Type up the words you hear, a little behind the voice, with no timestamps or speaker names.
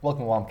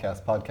Welcome to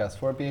WampCast, podcast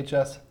for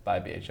BHS by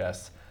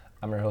BHS.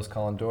 I'm your host,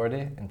 Colin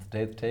Doherty, and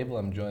today at the table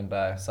I'm joined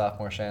by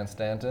sophomore Shannon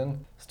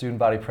Stanton, student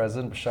body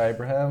president Bashar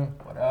Ibrahim,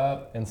 What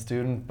up? and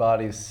student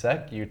body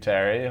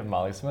secretary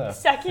Molly Smith.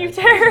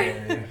 Secretary?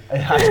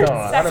 I don't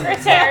know.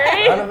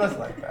 Secretary? None of us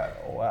like that.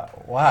 Why?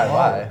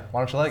 Why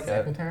don't you like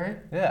Secretary? it?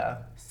 Yeah.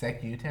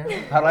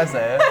 Secutary? How do I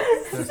say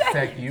it? The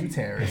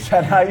secutary. Is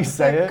that how you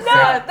say it? No,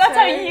 that's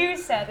how you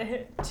said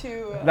it.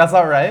 That's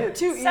not right?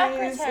 Two E's.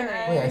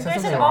 Secretary. Wait, I said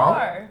There's something an wrong?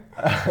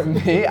 R.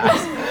 Me?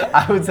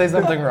 I would say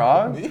something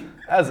wrong? Me?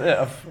 As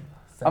if.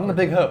 I'm the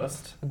big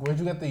host. Like, where'd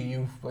you get the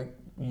you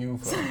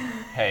from?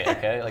 Hey,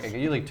 okay, like I give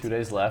you like 2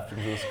 days left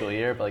into the school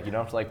year, but like you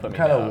don't have to like put me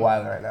Kind down. of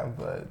wild right now,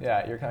 but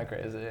Yeah, you're kind of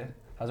crazy.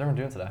 How's everyone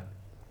doing today?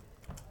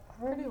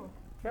 Pretty well.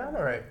 yeah, I'm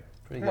alright.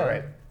 Pretty I'm good.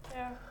 alright.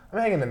 Yeah. I'm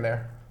hanging in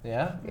there.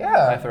 Yeah?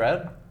 Yeah. By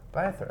thread?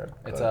 By a third.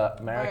 It's but-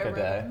 America By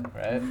Day, ribbon.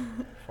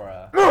 right?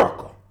 For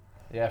Miracle!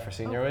 yeah, for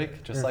senior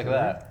week, just like Mhm.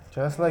 that.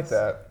 Just like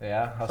that.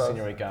 Yeah, how's So-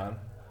 senior week going?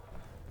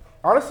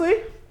 Honestly,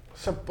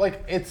 so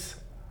like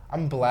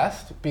I'm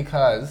blessed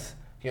because,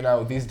 you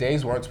know, these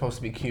days weren't supposed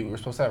to be cute. We were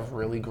supposed to have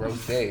really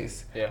gross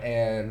days. Yeah.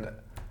 And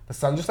the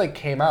sun just like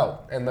came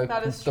out and like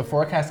That is the true.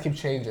 forecast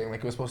keeps changing. Like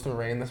it was supposed to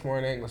rain this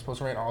morning, it was supposed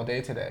to rain all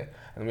day today.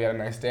 And we had a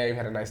nice day. We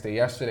had a nice day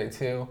yesterday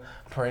too.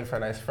 Praying for a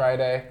nice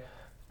Friday.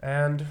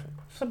 And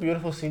it's a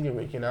beautiful senior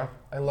week, you know?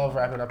 I love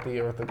wrapping up the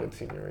year with a good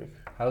senior week.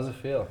 How does it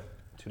feel?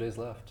 2 days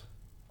left.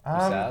 You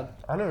sad?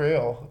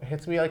 Unreal. It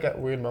hits me like at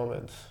weird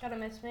moments. Gotta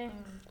miss me.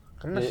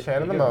 I'm the Yeah,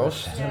 Shannon the you gotta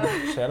most. miss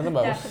Yeah. Shannon the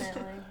most.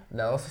 Definitely.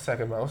 Nell's the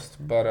second most,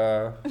 but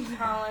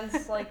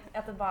Colin's like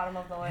at the bottom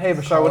of the list. Hey,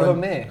 Bashar, what about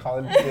me?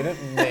 Colin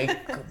didn't make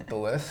the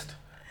list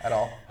at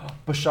all.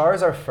 Bashar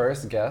is our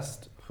first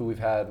guest who we've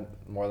had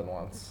more than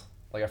once.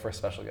 Like our first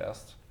special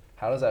guest.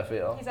 How does that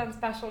feel? He's on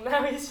special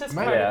now. He's just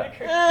Might- part Yeah. of the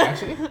crew.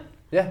 Actually,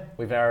 Yeah,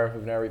 we've never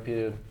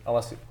repeated,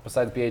 unless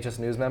besides BHS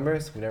News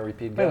members, we never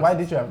repeated wait, guests. why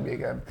did you have me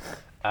again?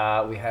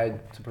 We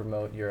had to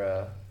promote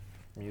your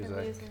music.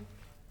 Amazing.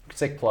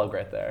 Sick plug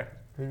right there.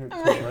 Promote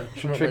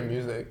my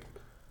music.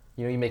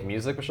 You know you make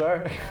music,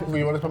 Bashar?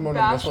 You want to promote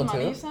on this Bash one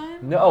money too?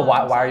 sign? No, why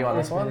are you on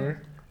this one? Mhm.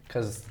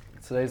 Because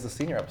today's the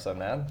senior episode,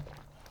 man.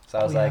 So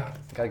I was Oh, yeah.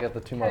 like, gotta get the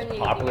two most Turn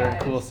you popular and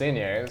guys. cool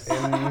seniors.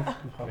 In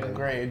public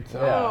grade.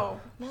 So. Yeah. Oh,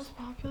 most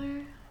popular?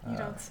 You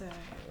don't say.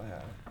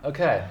 Yeah.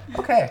 Okay,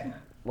 Okay.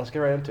 let's get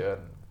right into it.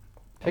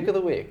 Pick of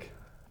the week.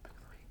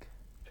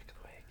 Pick of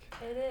the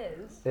week. It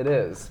is. It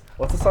is.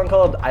 What's the song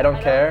called? I Don't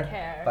I Care? Don't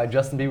Care. By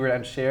Justin Bieber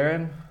and Ed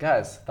Sheeran.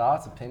 Guys,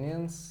 thoughts,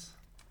 opinions?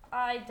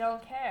 I don't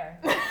care.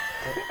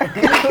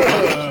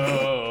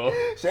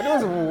 Shannon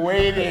was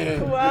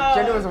waiting. Wow.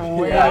 Shannon was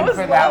waiting That was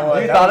for that lovely.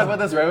 one. You That thought was about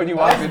this right when you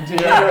walked into here?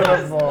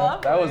 beautiful.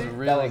 That was Lovely.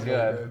 really was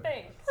good.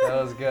 Thanks.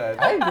 That was good.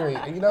 I agree.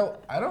 And you know,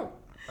 I don't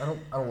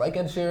like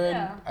Ed Sheeran.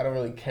 Yeah. I don't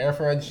really care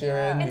for Ed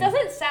Sheeran. It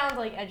doesn't sound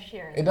like Ed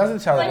Sheeran. It doesn't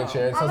sound like Like, Ed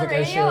Sheeran. It on sounds the like Ed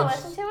radio, I Sheeran's.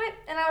 listened to it,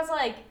 and I was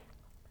like,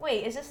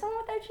 wait, is this someone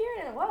with Ed Sheeran?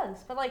 And it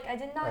was. But like, I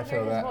did I not feel hear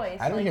his that. voice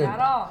I didn't like, hear- at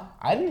all.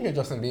 I didn't hear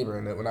Justin Bieber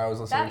in it when I was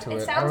listening That- to it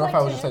it. I sounds don't know if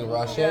like I was two just like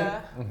different rushing,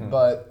 Yeah. Mm-hmm.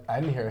 but I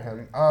didn't hear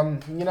him.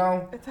 You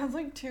know, It sounds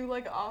like two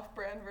like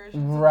off-brand versions.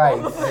 right?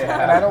 Of both of them.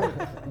 Yeah. And I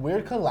don't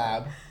weird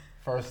collab.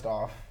 First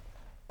off,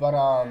 but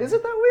Is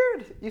it that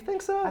weird? You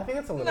think so? I think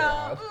it's a little No,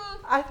 odd.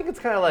 I think it's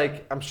kind of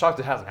like, I'm shocked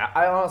it hasn't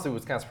happened. I honestly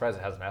was kind of surprised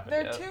it hasn't happened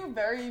they're yet. two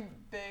very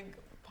big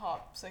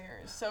pop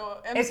singers, so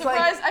I'm It's like-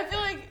 surprised. I feel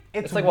like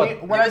It's like what- weird-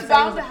 it I'm was saying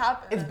bound is to that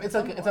happen. It's at it's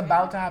some like it's point.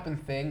 about to happen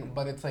thing,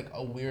 but it's like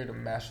a weird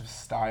mesh of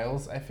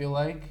styles. I feel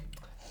like,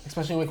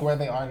 especially like where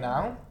they are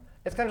now.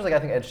 It's kind of just like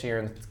I think Ed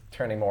Sheeran's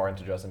turning more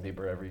into Justin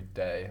Bieber every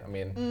day. I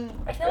mean,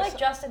 I feel like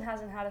Justin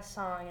hasn't had a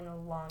song in a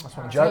long That's what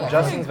time. I'm Ju- saying.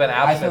 Justin's been I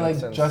absent feel like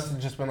since.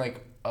 Justin's just been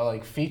like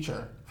a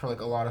feature for like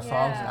a lot of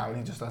songs Yeah. now, and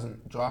he just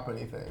doesn't drop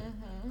anything.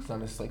 Mm-hmm. He's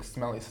on this like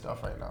smelly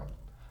stuff right now.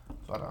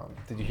 But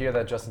Did you hear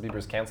that Justin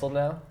Bieber's canceled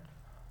now?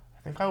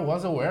 I think I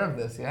was aware of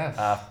this. Yes.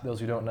 For those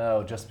who don't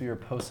know, Justin Bieber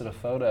posted a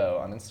photo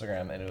on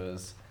Instagram, and it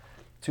was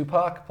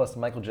Tupac plus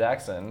Michael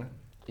Jackson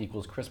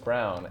equals Chris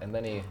Brown, and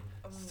then he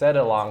said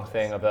a long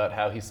thing about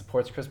how he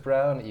supports Chris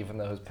Brown even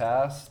though he's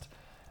passed,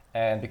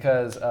 and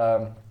because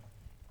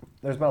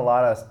there's been a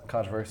lot of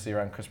controversy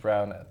around Chris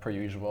Brown per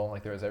usual,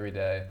 like there is every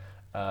day.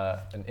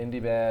 An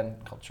indie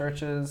band called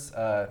Churches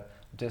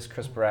dissed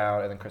Chris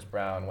Brown, and then Chris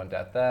Brown went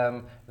at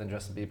them. Then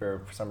Justin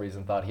Bieber, for some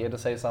reason, thought he had to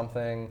say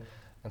something,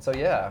 and so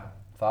yeah.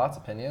 Thoughts,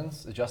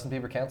 opinions? Is Justin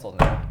Bieber canceled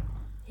now?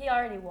 He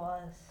already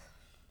was.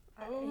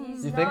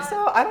 He's You think not-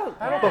 so? I don't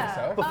Yeah. think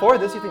so. Before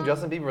this, you think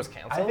Justin Bieber was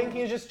canceled? I think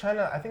he's just trying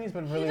to. I think he's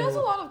been really. He does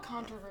a lot of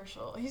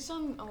controversial. He's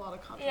done a lot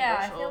of controversial. Yeah,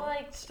 I feel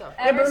like stuff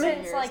ever over the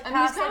since years. like And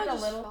he's past like kinda the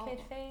just little fell. kid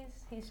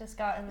phase, he's just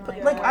gotten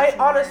like. Like worse I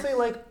and honestly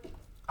worse. like,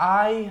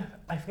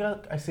 I feel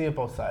like I see it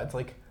both sides.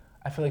 Like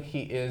I feel like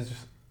he is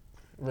just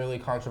really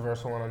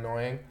controversial and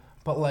annoying,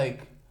 but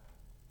like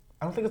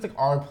I don't think it's like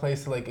our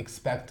place to like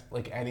expect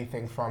like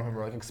anything from him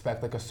or like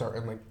expect like a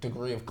certain like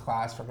degree of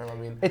class from him. I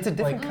mean, It's a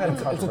different like, kind of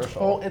it's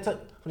controversial. What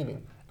do you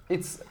mean?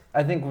 It's.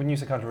 I think when you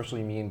say controversial,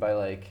 you mean by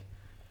like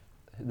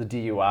the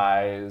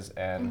DUIs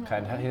and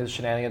kind of his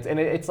shenanigans, and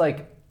it's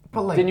like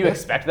But like, Didn't you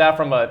expect that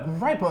from a?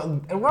 Right, but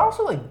and we're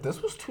also like,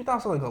 this was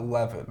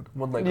 2011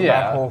 when like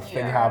Yeah. that whole thing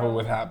Yeah.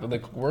 happened.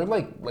 Like we're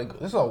like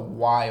this is a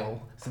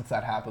while since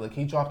that happened. Like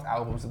he dropped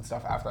albums and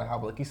stuff after that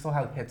happened. Like he still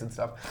had hits and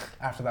stuff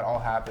after that all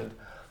happened.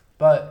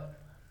 But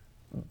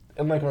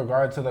in like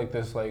regard to like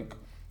this like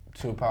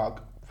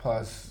Tupac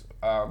plus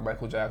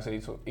Michael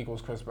Jackson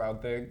equals Chris Brown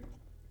thing,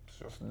 it's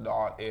just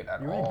not it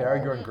at You all. really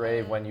buried your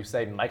grave when you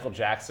say Michael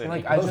Jackson.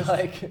 Like, equals, I just-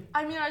 like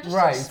I mean, I just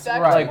Right,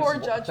 expect right. poor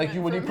judgment. Like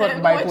when you from put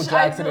him, Michael which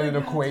Jackson I in feel an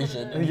like that's what it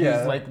equation, is. Yeah.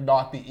 he's like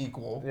not the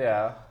equal.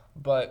 yeah.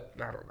 But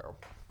I don't know.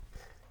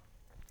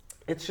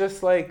 It's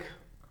just like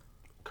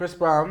Chris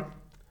Brown.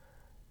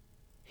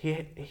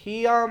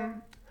 He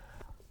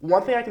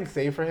one thing I can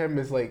say for him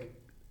is like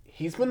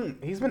he's been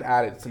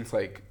at it since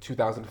like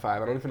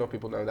 2005. I don't even know if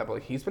people know that, but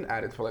like he's been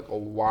at it for like a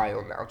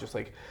while now.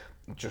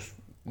 Just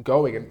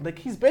going and like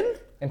he's been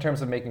In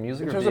terms of making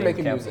music. In or terms of being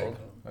making canceled?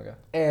 music. Okay.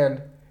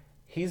 and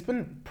he's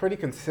been pretty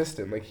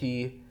consistent. Like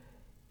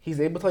he's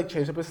able to like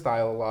change up his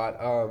style a lot.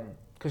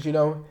 Cause you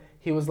know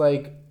he was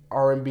like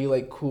R&B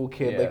like cool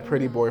kid like Yeah.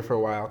 pretty boy for a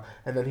while,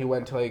 and then he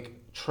went to like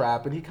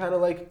trap, and he kind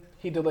of like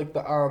he did like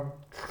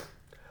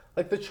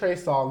the Trey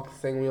Songz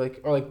thing where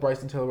like or like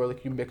Bryson Tiller where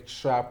like you mix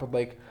trap with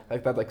like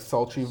that like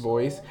sultry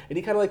voice, and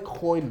he kind of like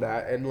coined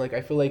that, and like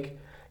I feel like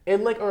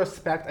in like a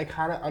respect I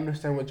kind of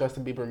understand what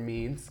Justin Bieber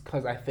means,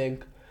 cause I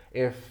think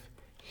if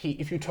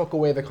you took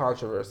away the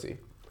controversy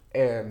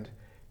and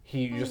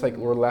you just like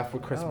were left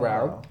with Chris I don't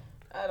Brown. know.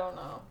 I don't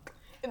know.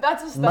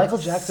 That's Michael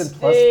Jackson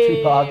plus sick.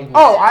 Tupac equals-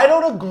 Oh, I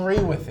don't agree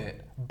with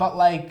it, but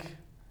like,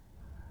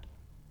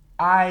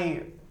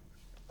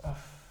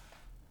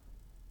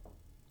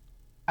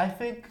 I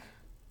think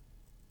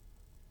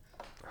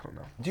I don't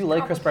know. Do you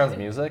like Chris Brown's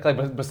music?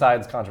 Like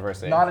besides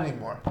controversy? Not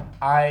anymore.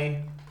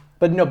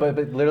 But no, but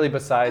literally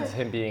besides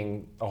him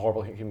being a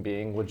horrible human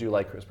being, would you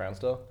like Chris Brown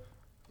still?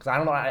 Because I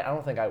don't know. I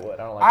don't think I would.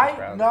 I don't like Chris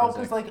Brown's no,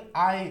 music. because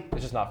like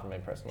It's just not for me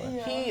personally.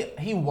 Yeah.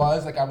 he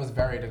was like I was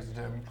very addicted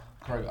to him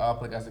growing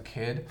up like as a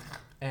kid,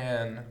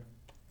 and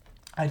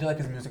I do like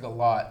his music a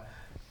lot.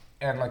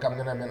 And like I'm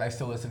gonna admit, I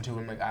still listen to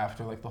him like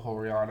after like the whole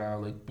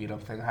Rihanna like beat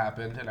up thing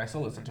happened, and I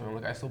still listen to him.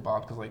 Like I still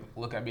bop because like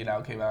Look at Me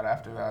Now came out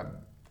after that.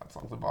 That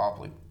song's a bop,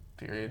 like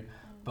period.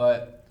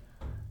 But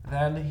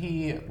then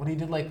when he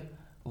did like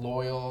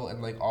Loyal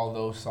and like all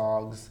those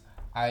songs,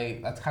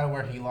 that's kind of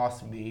where he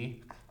lost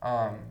me.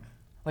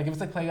 Like if it's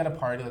like playing at a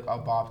party, like I'll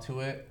bop to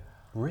it.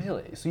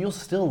 Really? So you'll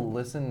still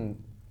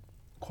listen,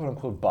 quote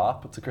unquote,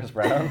 bop to Chris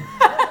Brown?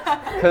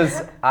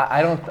 Because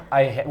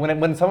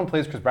when someone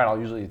plays Chris Brown, I'll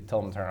usually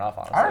tell them to turn it off.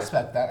 Honestly, I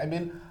respect that. I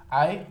mean,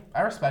 I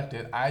respect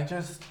it.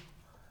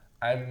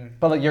 I'm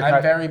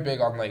very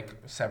big on like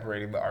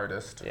separating the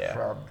artist Yeah.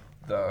 from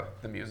the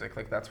music.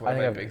 Like that's one I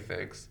of my think big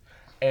things.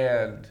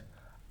 And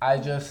I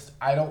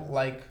don't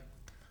like,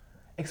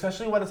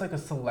 especially when it's like a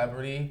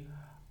celebrity.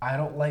 I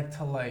don't like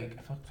to like.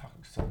 I feel like I'm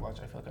talking so much.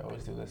 I feel like I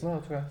always do this. No,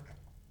 it's okay.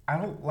 I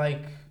don't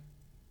like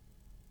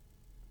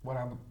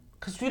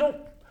because we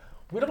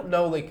don't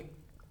know like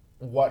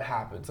what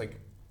happens. Like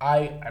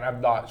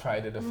I'm not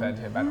trying to defend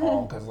him at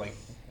all because like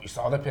we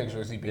saw the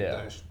pictures. He beat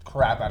the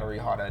crap out of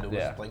Rihanna, and it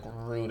was like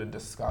rude and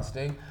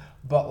disgusting.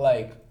 But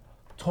like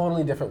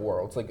totally different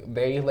worlds. Like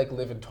they like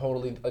live in a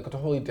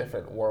totally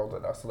different world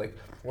than us. So, like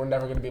we're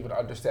never gonna be able to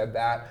understand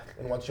that.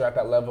 And once you're at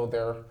that level,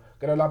 they're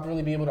gonna not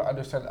really be able to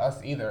understand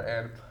us either.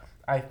 And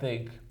I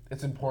think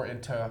it's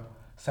important to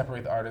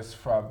separate the artist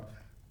from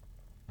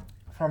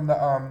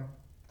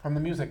the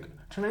music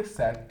to an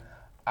extent.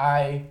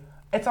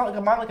 It's not like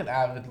I'm not like an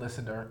avid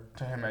listener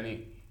to him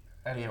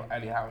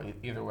anyhow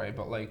either way,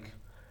 but like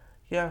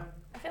yeah.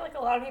 I feel like a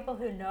lot of people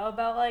who know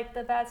about like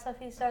the bad stuff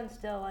he's done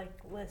still like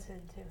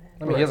listen to him.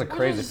 I mean, he has a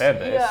crazy fan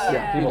base.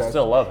 yeah. People He does.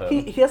 still love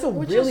him. He has a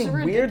Which really is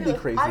weirdly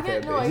ridiculous. crazy I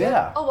fan get base.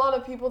 Yeah. a lot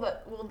of people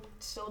that will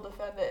still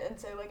defend it and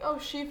say like, oh,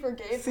 she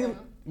forgave See, him,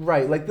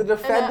 right, like the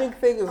defending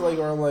thing is like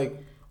where I'm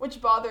like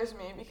which bothers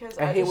me because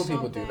I hate just when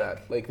people don't do think-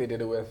 that. Like they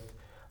did it with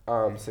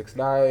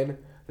 6ix9ine,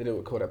 they did it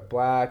with Kodak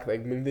Black, like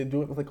I mean, they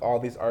do it with like all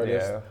these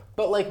artists. Yeah.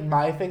 But like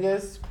my thing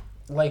is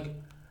like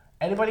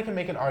anybody can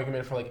make an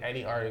argument for like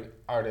any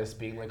artist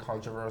being like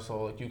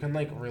controversial. Like you can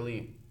like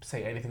really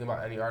say anything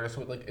about any artist.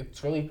 But like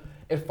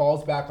it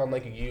falls back on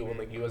like you and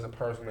like you as a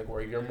person, like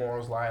where your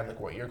morals lie and like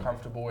what you're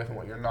comfortable with and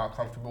what you're not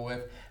comfortable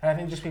with. And I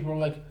think just people are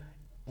like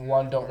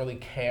one don't really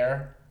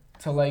care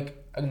to like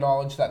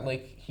acknowledge that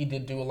like he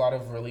did do a lot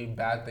of really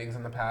bad things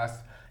in the past,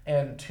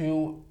 and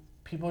two,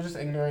 people are just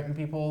ignorant and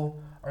people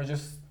are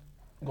just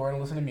going to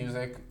listen to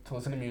music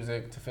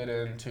to fit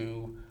in,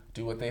 to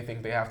do what they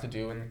think they have to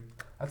do, and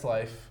that's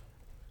life.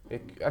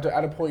 At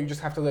a point you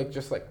just have to like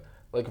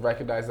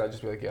recognize that,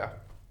 just be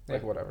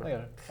like whatever. I get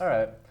it. All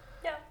right.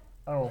 Yeah.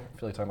 I don't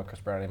feel like talking about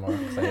Chris Brown anymore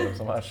because I hate him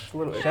so much.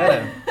 Literally.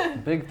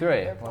 Shannon, big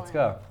three. Fair Let's point.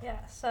 go.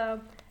 Yeah, so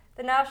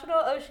the National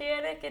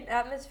Oceanic and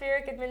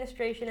Atmospheric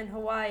Administration in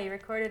Hawaii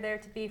recorded there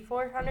to be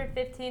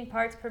 415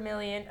 parts per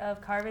million of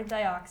carbon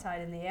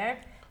dioxide in the air.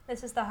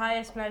 This is the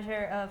highest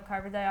measure of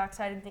carbon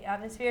dioxide in the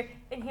atmosphere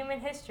in human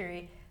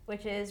history,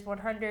 which is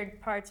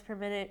 100 parts per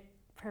minute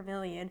per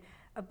million.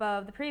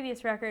 above the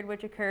previous record,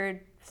 which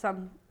occurred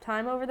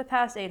sometime over the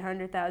past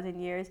 800,000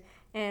 years.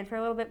 And for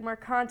a little bit more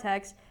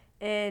context,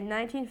 in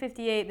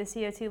 1958, the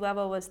CO2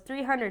 level was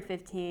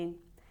 315,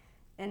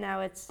 and now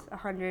it's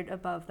 100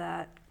 above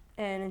that.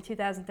 And in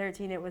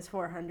 2013, it was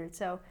 400.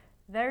 So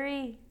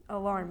very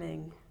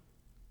alarming.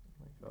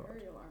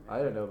 Very alarming. I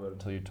didn't know about it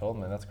until you told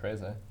me. That's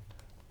crazy.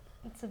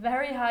 It's a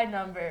very high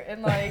number,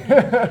 and like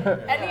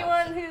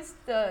anyone who's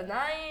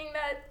denying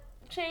that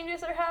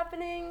changes are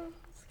happening,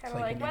 it's kind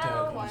of like,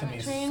 well, to be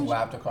climate change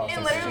slapped across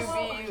in the face.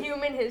 literal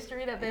human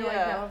history that they like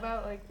Yeah. know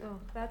about, like, oh,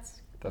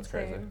 that's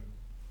crazy. insane.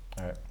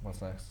 All right,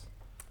 what's next?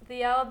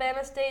 The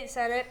Alabama State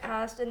Senate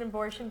passed an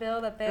abortion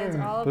bill that bans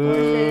all Boo.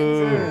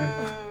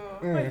 abortions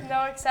with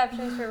no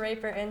exceptions for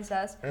rape or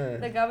incest.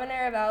 The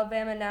governor of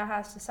Alabama now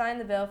has to sign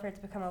the bill for it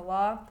to become a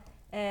law.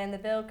 And the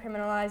bill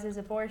criminalizes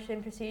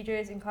abortion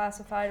procedures and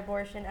classified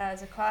abortion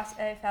as a Class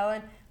A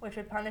felon, which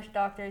would punish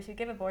doctors who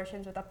give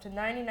abortions with up to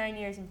 99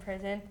 years in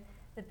prison.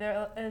 The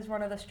bill is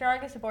one of the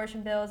strongest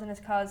abortion bills and has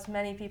caused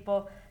many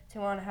people to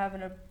want to have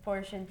an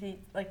abortion,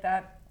 like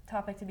that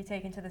topic, to be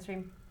taken to the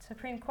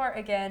Supreme Court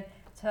again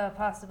to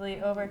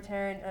possibly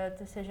overturn a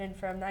decision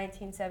from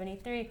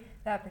 1973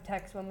 that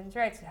protects women's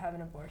rights to have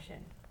an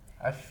abortion.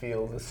 I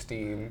feel the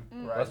steam.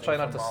 Let's try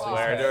not to rising from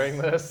swear Molly's during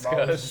head. this,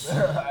 Molly's-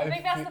 because I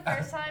think that's the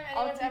first time I'll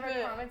anyone's keep ever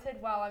it- commented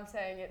while I'm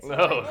saying it. So No.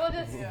 like, we'll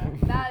just, Yeah.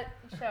 that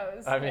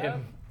shows. I you mean,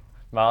 know?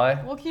 Molly.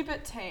 We'll keep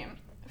it tame.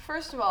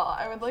 First of all,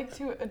 I would like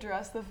to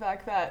address the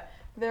fact that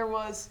there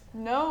was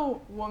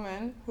no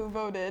woman who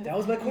voted That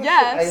was my question.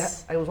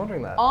 yes I was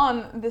wondering that.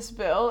 on this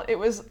bill. It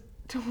was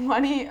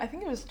 20, I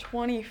think it was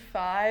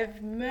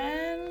 25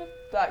 men.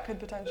 That could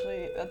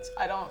potentially,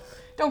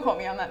 don't quote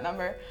me on that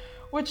number.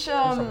 Which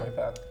Something like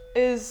that.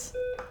 is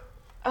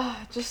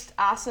just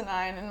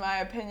asinine in my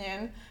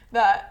opinion,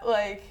 that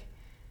like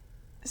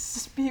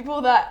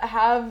people that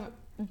have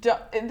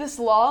this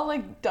law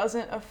like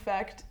doesn't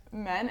affect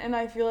men, and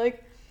I feel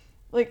like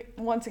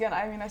once again,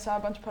 I mean, I saw a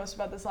bunch of posts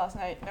about this last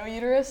night. No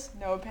uterus,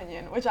 no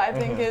opinion, which I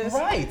think is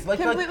Right.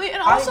 completely.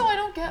 And also, I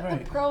don't get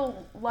right. the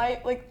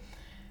pro-life. Like,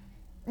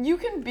 you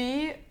can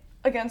be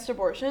against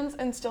abortions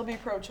and still be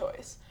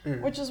pro-choice,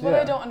 which is what I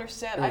Yeah. don't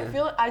understand.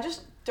 I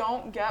just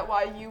don't get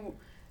why you.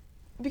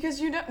 Because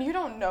you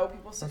don't know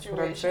people's That's what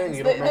situations. I'm saying,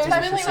 you don't know There's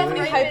people's been so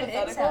many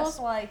situations. hypotheticals.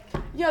 Like,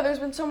 Yeah, there's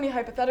been so many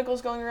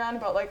hypotheticals going around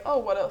about like, oh,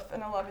 what if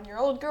an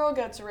 11-year-old girl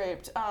gets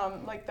raped?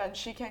 Like then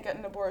she can't get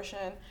an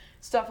abortion,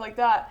 stuff like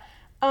that.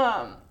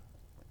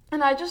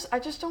 And I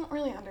just don't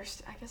really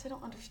understand. I guess I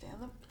don't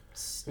understand them.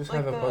 Just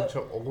have a bunch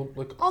of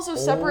old, Also,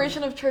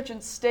 separation of church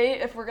and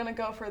state, if we're going to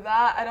go for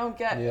that, I don't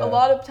get. Yeah. A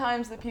lot of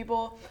times the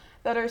people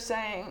that are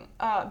saying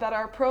that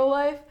are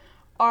pro-life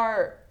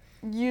are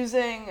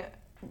using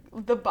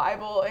the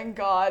Bible and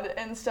God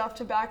and stuff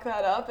to back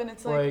that up, and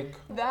it's like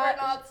that.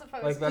 we're not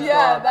supposed Like to. that's Yeah,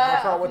 not that-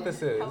 that's not what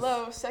this is.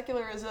 Hello,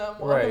 secularism.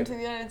 Welcome Right. to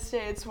the United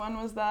States.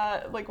 When was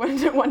that? Like, when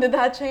did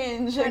that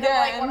change Kind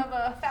again? of like one of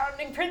the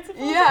founding principles.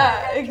 of our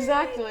Yeah, country.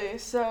 exactly.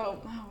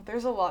 So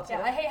there's a lot to Yeah,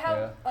 it. I hate how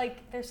Yeah.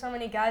 like there's so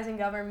many guys in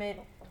government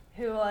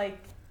who like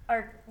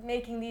are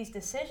making these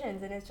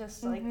decisions, and it's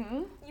just like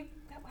Mhm. you.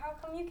 How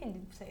come you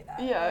can say that?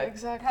 Yeah, Like,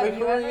 exactly. have Like,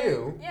 who are ever-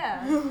 you?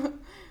 Yeah.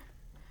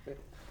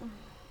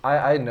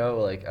 I know,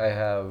 like, I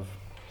have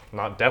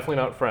definitely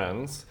not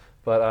friends,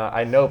 but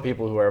I know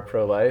people who are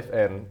pro-life,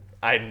 and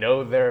I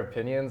know their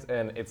opinions,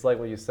 and it's like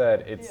what you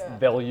said, Yeah.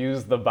 they'll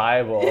use the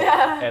Bible,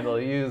 Yeah. and they'll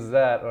use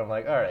that, and I'm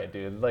like, all right,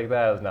 dude, like,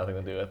 that has nothing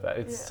to do with that.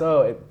 It's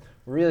Yeah. it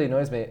really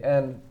annoys me,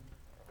 and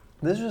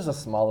this is just a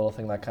small little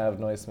thing that kind of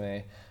annoys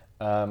me,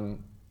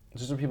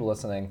 just for people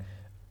listening.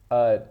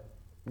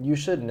 You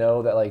should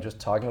know that, like, just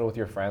talking about it with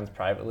your friends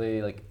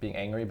privately, like, being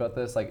angry about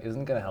this, like,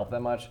 isn't gonna help that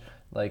much.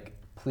 Like,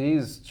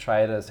 please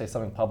try to say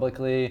something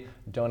publicly,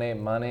 donate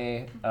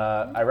money.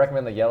 I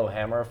recommend the Yellow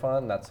Hammer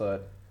Fund. That's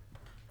what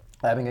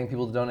I've been getting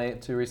people to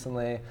donate to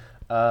recently.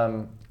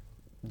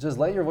 Just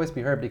let your voice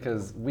be heard,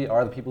 because we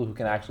are the people who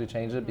can actually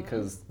change it,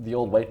 because the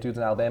old white dudes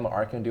in Alabama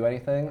aren't going to do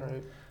anything.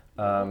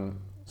 Right.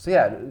 So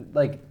yeah,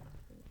 like,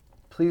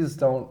 please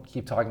don't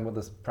keep talking about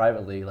this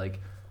privately. Like,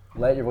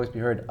 let your voice be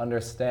heard.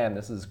 Understand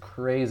this is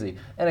crazy,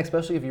 and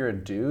especially if you're a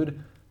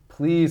dude,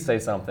 please say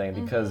something,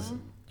 because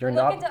you're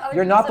Look into other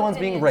you're not people's the ones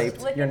being opinions.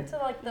 raped. Look You're into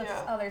like the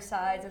Yeah. other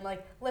sides and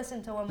like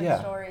listen to women's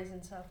Yeah. stories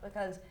and stuff,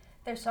 because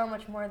there's so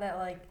much more that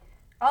like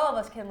all of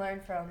us can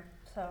learn from.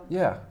 So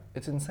yeah,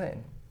 it's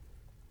insane.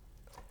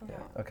 Yeah.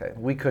 Okay,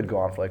 we could go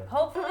on for like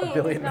hopefully it does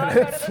billion not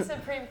go minutes. to the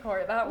Supreme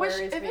Court. That Which,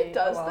 worries if me it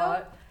does, a though,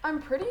 lot.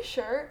 I'm pretty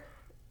sure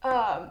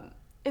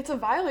it's a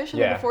violation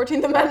Yeah. of the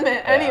 14th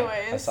Amendment, Yeah,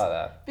 anyways. I saw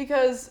that.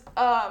 Because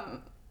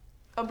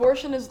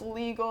abortion is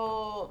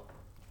legal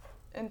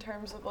in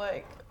terms of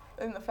like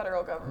in the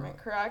federal government,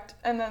 correct?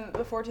 And then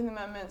the 14th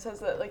Amendment says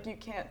that like you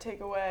can't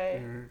take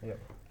away, Yep.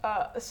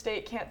 a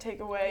state can't take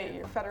away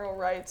your federal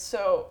rights.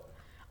 So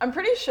I'm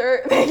pretty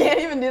sure they can't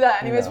even do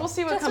that. Anyways, No. we'll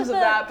see what Just comes with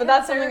of the that. But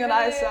that's something that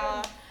I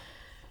saw. conservative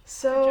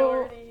So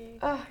Majority.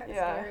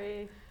 yeah.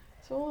 Scary.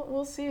 So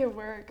we'll see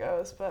where it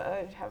goes, but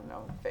I have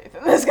no faith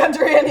in this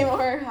country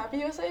anymore. Happy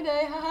USA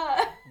Day,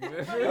 haha.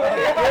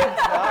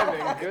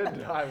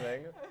 Good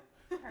timing.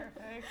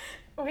 Perfect.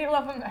 We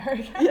love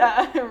America.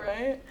 Yeah,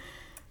 right?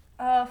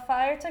 A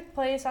fire took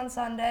place on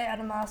Sunday at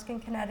a mosque in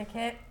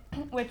Connecticut,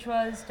 which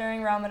was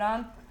during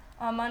Ramadan.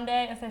 On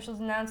Monday, officials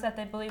announced that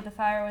they believed the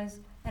fire was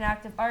an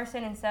act of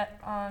arson and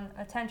set on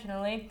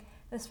intentionally.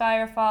 This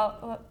fire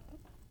follows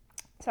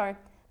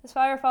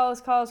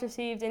calls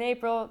received in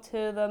April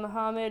to the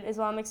Muhammad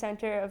Islamic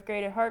Center of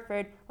Greater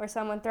Hartford, where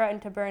someone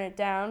threatened to burn it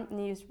down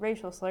and used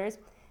racial slurs.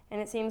 And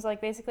it seems like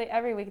basically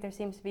every week there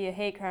seems to be a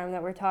hate crime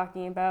that we're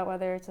talking about,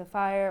 whether it's a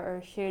fire or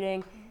a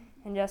shooting.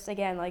 And just,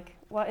 again, like,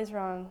 what is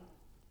wrong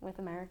with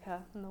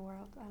America and the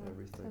world?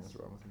 Everything is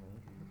wrong with America.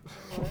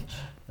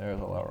 There is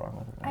a lot wrong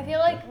with America. I feel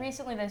like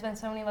recently there's been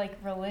so many, like,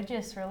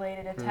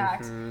 religious-related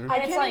attacks. Mm-hmm. And I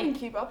it's can't like, even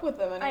keep up with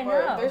them anymore.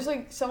 know. There's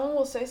like someone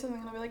will say something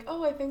and I'll be like,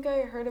 oh, I think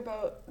I heard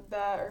about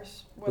that or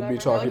whatever. be And they're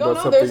talking like, oh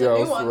about no, there's a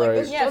something new else, one. right. Like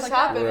this Yeah, it's just like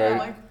that. happened. And I'm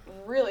Right.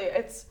 like, really?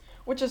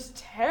 Which is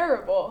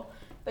terrible.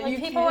 That like you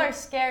people can't. are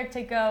scared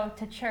to go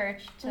to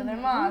church, to their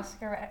Mhm. mosque,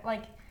 or,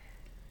 like,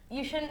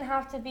 you shouldn't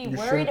have to be You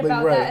worried shouldn't, like,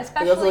 about right. that,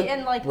 especially Like,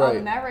 in, like, right,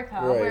 America,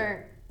 right,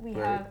 where we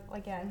right. have,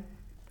 again,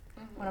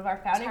 Mhm. one of our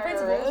founding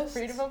principles, Terrorists.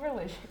 freedom of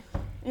religion.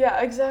 Yeah,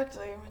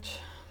 exactly. Which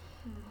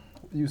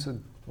You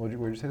said, where'd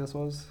you say this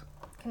was?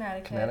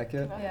 Connecticut.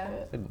 Connecticut? Yeah.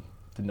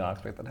 Did not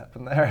expect that to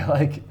happen there.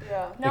 Like,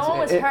 yeah. No one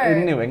was in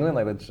hurt, New England,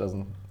 like, that just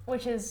doesn't.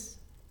 which is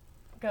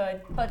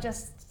good, but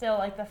just still,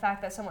 like, the fact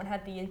that someone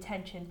had the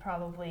intention,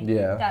 probably,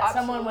 Yeah. that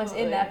someone was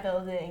in Absolutely. that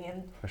building,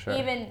 and For sure.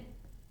 even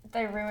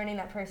they're ruining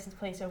that person's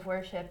place of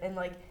worship, and,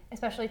 like,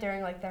 especially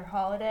during, like, their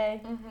holiday,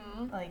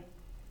 Mm-hmm. like,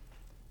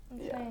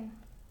 Yeah. insane.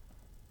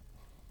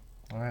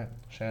 All right,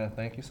 Shannon,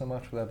 thank you so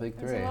much for that big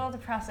It's a three. little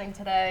depressing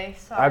today.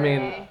 Sorry. I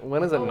mean,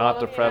 when is it A not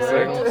lot of depressing?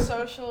 real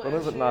social When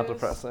is it not issues.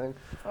 depressing?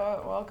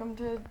 Welcome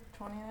to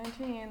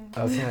 2019.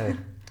 Okay.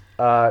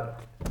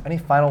 Any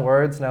final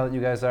words now that you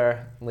guys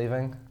are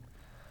leaving?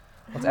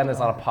 Let's end this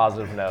on a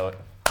positive note.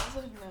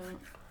 Positive note.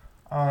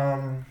 I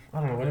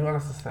don't know. What do you want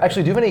us to say?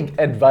 Actually, do you have any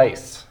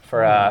advice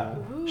for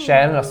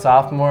Shannon, a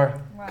sophomore,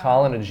 Wow.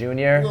 Colin, a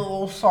junior?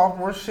 little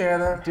sophomore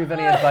Shannon. Do you have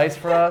any advice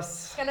for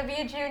us? It's gonna be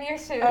a junior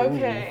soon.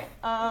 Okay.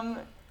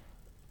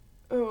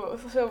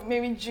 So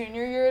maybe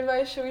junior year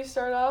advice should we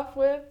start off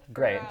with?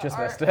 Great, just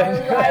our, missed it. Our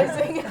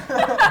rising,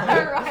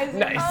 our rising.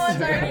 Nice.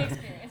 Colin's already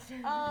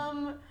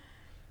experienced.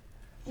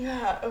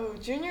 Yeah. Oh,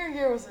 junior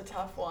year was a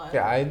tough one.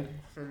 Yeah,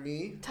 for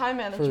me. Time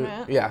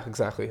management. Yeah,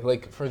 exactly.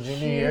 Like for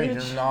junior year, Huge.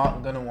 you're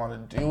not gonna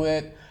want to do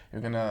it.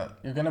 You're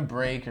gonna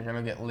break. You're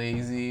gonna get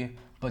lazy.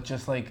 But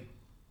just like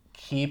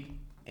keep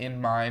in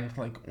mind,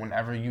 like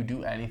whenever you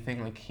do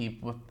anything, like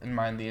keep in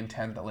mind the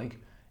intent that like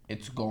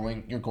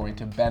you're going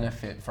to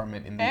benefit from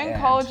it in the end.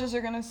 And colleges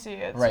are gonna see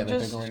it. Right, So like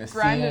just they're going to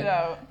grind see it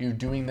out. You're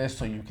doing this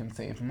so you can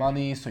save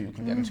money, so you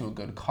can get into a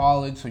good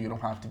college, so you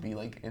don't have to be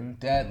like in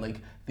debt. Like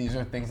these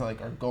are things that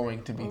like are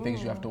going to be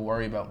things you have to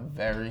worry about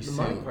very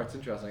soon. part's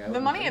interesting. The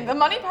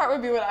money part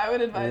would be what I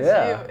would advise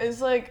Yeah. you.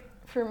 Is like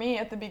for me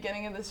at the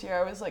beginning of this year,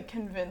 I was like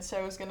convinced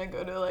I was gonna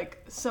go to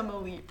like some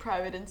elite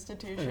private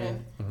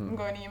institution. I'm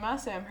going to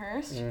UMass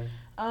Amherst.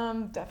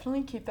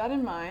 Definitely keep that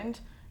in mind.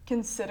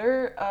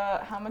 Consider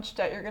how much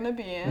debt you're gonna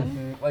be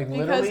in. Like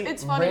Because literally,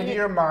 it's funny, rid you-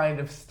 your mind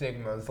of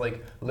stigmas.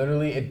 Like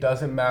literally, it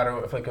doesn't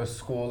matter if like a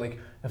school, like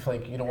if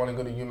like you don't want to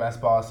go to UMass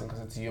Boston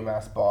because it's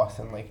UMass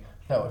Boston. Like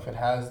no, if it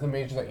has the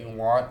major that you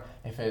want,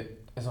 if it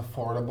is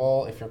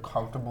affordable, if you're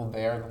comfortable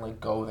there, then like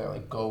go there.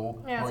 Like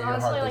go Yeah, it's where your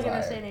honestly heart like in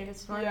desires. this day and age,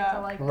 it's smart Yeah.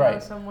 to like go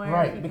Right, somewhere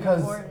right, if you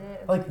because, can afford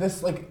it. Like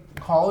this, like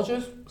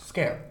colleges,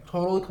 scam,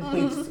 totally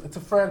complete. It's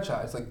a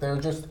franchise. Like they're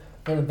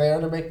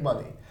there to make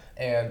money,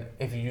 and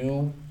if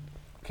you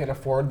can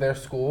afford their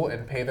school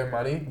and pay their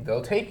money,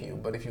 they'll take you.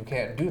 But if you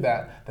can't do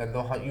that, then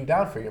they'll hunt you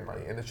down for your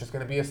money, and it's just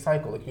gonna be a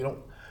cycle. Like you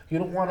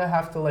don't want to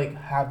have to like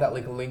have that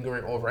like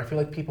lingering over. I feel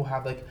like people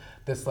have like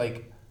this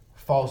like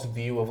false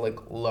view of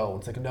like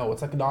loans. Like no,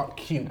 it's like not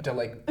cute to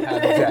like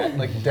have debt.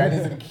 Like debt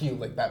isn't cute.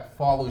 Like that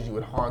follows you,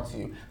 it haunts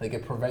you. Like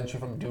it prevents you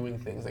from doing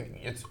things.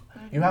 Like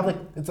you have like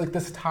it's like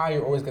this tie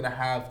you're always gonna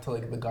have to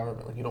like the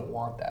government. Like you don't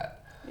want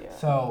that. Yeah.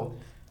 So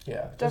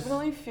yeah, just-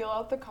 Definitely feel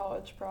out the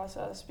college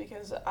process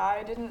because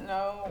I didn't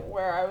know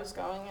where I was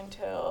going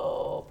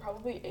until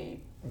probably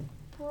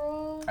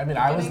April. I mean,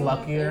 I was beginning of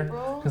luckier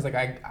April. because like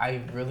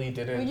I really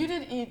didn't. Well, you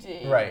did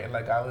ED. Right, and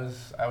like I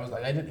was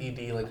like I did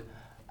ED. Like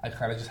I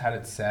kind of just had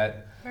it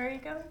set. Where are you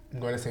going? I'm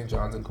going to St.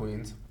 John's in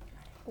Queens.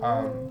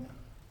 Ooh.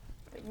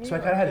 So I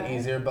kind of had it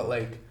easier, but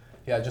like,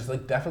 yeah, just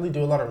like definitely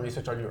do a lot of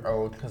research on your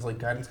own because like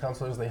guidance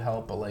counselors, they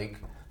help, but like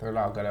they're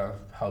not gonna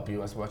help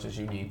you as much as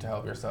you need to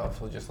help yourself.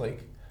 So just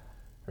like,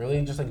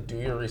 really just like do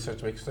your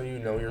research, make sure you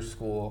know your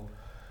school,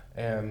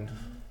 and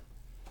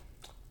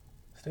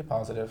stay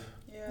positive.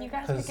 Yeah. You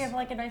guys could give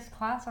like a nice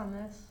class on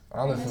this.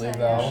 Honestly, What do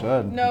you though. say?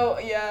 Should. No,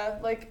 yeah,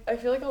 like I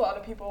feel like a lot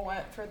of people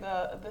went for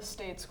the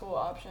state school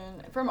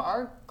option from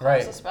our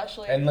class Right.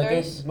 especially. And like,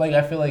 There's-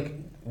 I feel like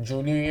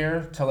junior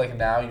year to like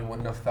now, you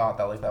wouldn't have thought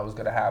that like that was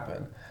gonna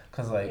happen,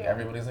 cause like Yeah.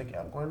 everybody's like, yeah,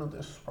 I'm going to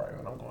this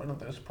private, I'm going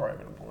to this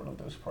private, I'm going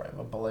to this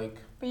private, but like,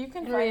 but you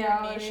can In find your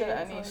reality, niche at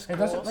it's any like- school. it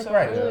doesn't like so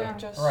right, really yeah.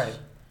 just right.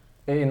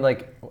 In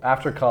like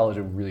after college,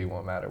 it really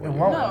won't matter. It What you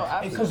won't, No, do.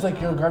 absolutely because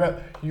like not.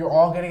 you're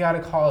all getting out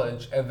of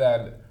college, and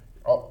then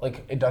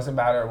like it doesn't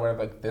matter whether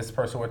like this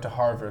person went to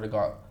Harvard and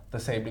got the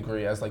same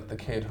degree as like the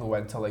kid who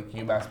went to like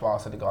UMass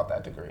Boston and got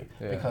that degree,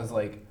 Yeah. because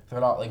like they're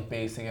not like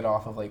basing it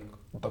off of like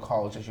the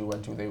colleges you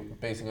went to. They're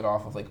basing it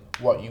off of like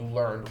what you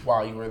learned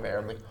while you were there,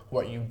 and like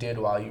what you did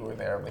while you were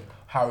there, and like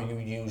how you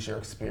use your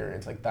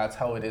experience. Like that's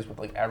how it is with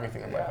like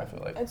everything in life. I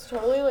feel like. It's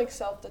totally like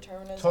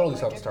self-determinism. Totally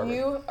like, self-determined. If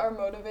you are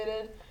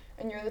motivated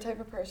and you're the type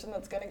of person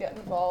that's gonna get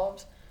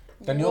involved,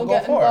 Then you'll you'll go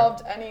get for it.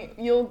 involved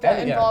you'll get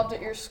And- yeah. involved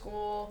at your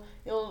school.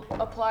 You'll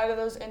apply to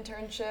those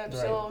internships.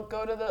 Right. You'll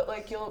go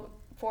to you'll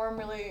form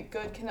really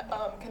good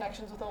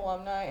connections with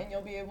alumni, and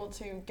you'll be able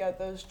to get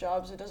those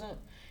jobs. It doesn't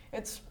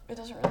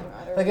really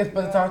matter. Like where it's,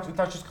 but you it's go.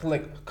 not just gonna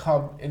like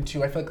come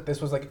into. I feel like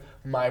this was like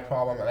my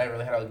problem, and I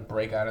really had to like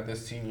break out of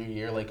this senior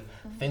year. Like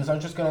things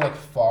aren't just gonna like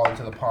fall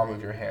into the palm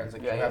of your hands.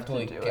 Like Yeah, you have to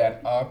like do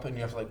get up, and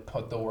you have to like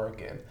put the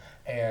work in.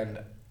 And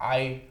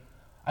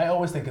I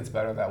always think it's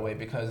better that way,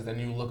 because then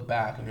you look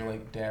back and you're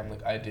like, damn,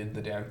 like I did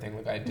the damn thing,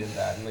 like I did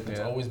that, and like it's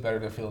Yeah. always better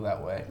to feel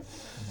that way.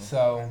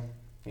 So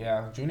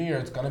yeah, junior year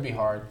it's gonna be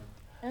hard.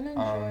 And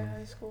enjoy um,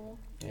 high school.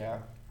 Yeah,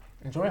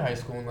 enjoy high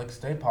school and like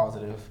stay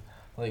positive.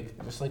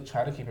 Like just like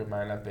try to keep your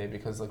mind at bay,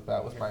 because like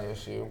that was my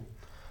issue.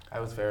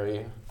 I was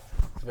very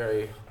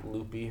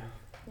loopy.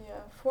 Yeah,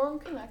 form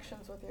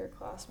connections with your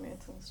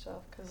classmates and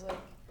stuff, cause like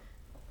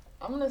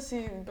I'm gonna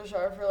see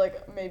Bashar for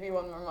like maybe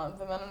one more month,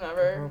 and then I'm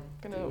never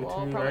gonna. Do it Well, to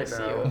I'll me probably right see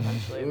now. you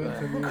eventually. Do it But.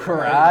 to me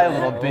Cry, right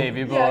little now.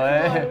 baby boy.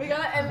 Yeah, come on. We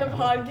gotta end the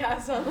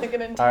podcast on like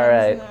an intense All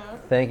right. note.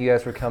 Thank you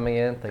guys for coming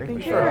in. Thank Thank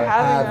you you for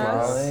having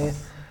us. Molly.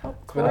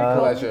 It's been a Uh,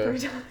 pleasure.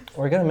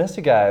 We're gonna miss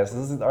you guys.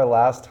 This is our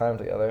last time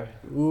together.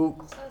 Ooh,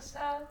 So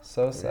sad.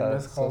 So I sad.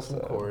 miss So Carlson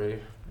sad.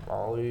 Corey.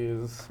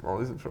 Molly's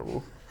in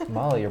trouble.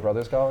 Molly, your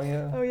brother's calling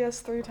you? Oh yes,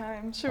 3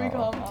 times. Should we Oh.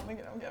 call him mom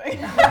again? I'm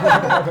kidding.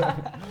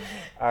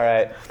 All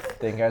right.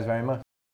 Thank you guys very much.